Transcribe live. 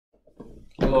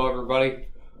Hello everybody.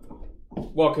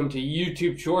 Welcome to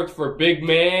YouTube Shorts for Big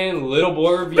Man Little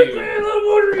Boy Review. Big Man Little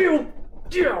Boy Review.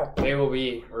 Yeah. They will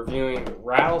be reviewing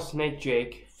Rattlesnake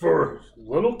Jake For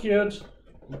little kids.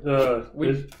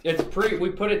 we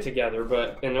put it together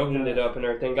and opened it up and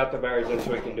everything, got the batteries in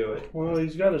so we can do it. Well,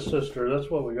 he's got a sister, that's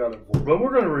what we got it for. But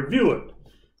we're gonna review it.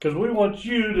 Because we want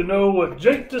you to know what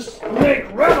Jake the Snake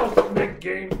Rattlesnake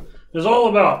game is all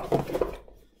about.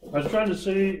 I was trying to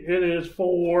see, it is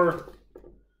for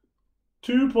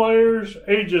 2 players,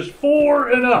 ages 4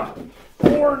 and up.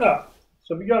 4 and up.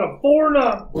 So if you got a 4 and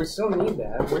up. We still need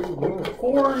that. What are you doing?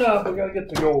 4 and up, we gotta get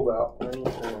the gold out.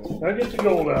 Gotta get the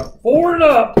gold out. 4 and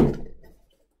up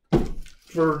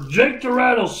for Jake the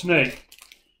Rattlesnake.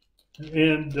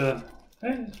 And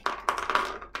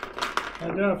I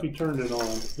doubt if he turned it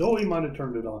on. Oh, he might have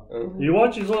turned it on. You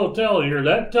watch his little tail here,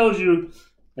 that tells you,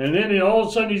 and then all of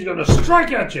a sudden he's gonna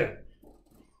strike at you.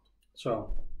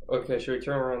 So. Okay, should we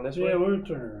turn around this way? Yeah, we'll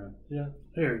turn around. Yeah.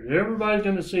 Here, everybody's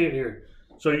gonna see it here.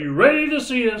 So you ready to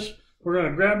see us? We're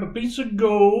gonna grab a piece of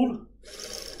gold.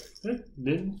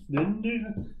 Didn't do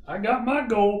that. I got my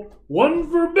gold. 1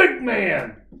 for Big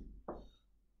Man.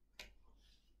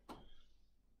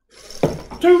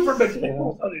 2 for Big Man. I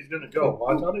thought he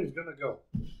was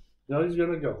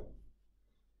gonna go.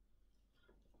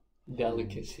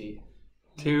 Delicacy.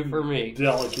 2 for me.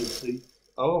 Delicacy.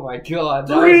 Oh my god.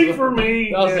 3 for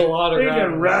me. That was a lot of He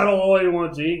can rattle all he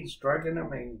wants to eat, striking at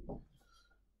me.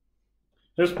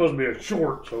 This is supposed to be a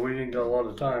short, so we ain't got a lot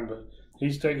of time, but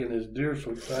he's taking his deer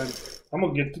sweet time. I'm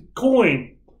going to get the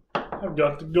coin. I've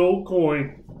got the gold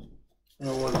coin.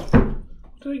 What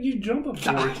are you jumping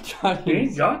for? He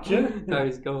ain't got you. No,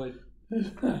 he's going.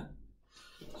 I'm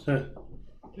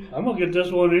going to get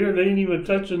this one here. They ain't even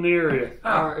touching the area.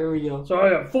 Alright, here we go. So I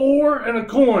got 4 and a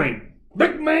coin.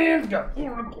 Big Man's got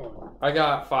 4 and a coin. I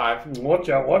got 5. Watch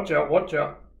out, watch out, watch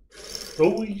out.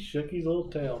 Oh, he shook his little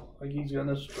tail like he's going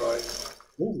to strike.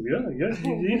 Oh, yeah,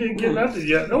 he didn't get nothing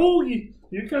yet. Oh,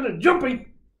 you're kind of jumpy.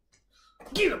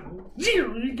 Get him.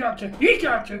 He got you. He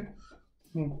got you.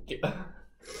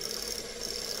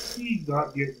 He's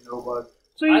not getting nobody.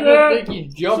 See I that? don't think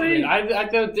he's jumping. See?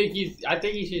 I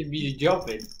think he should be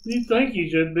jumping. You think he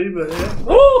should be, but...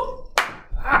 Oh!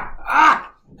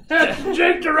 That's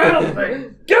Jake the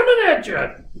Rattlesnake coming at you.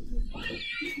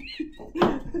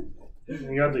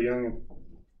 You got the youngin.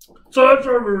 So that's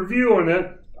our review on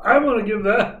that. I'm going to give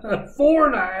that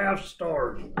 4.5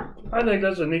 stars. I think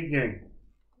that's a neat game.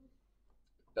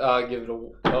 I'll give it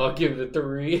a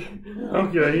 3.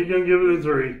 Okay, you're going to give it a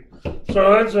 3. So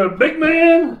that's a Big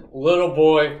Man Little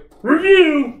Boy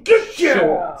Review. Good job.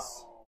 Shorts.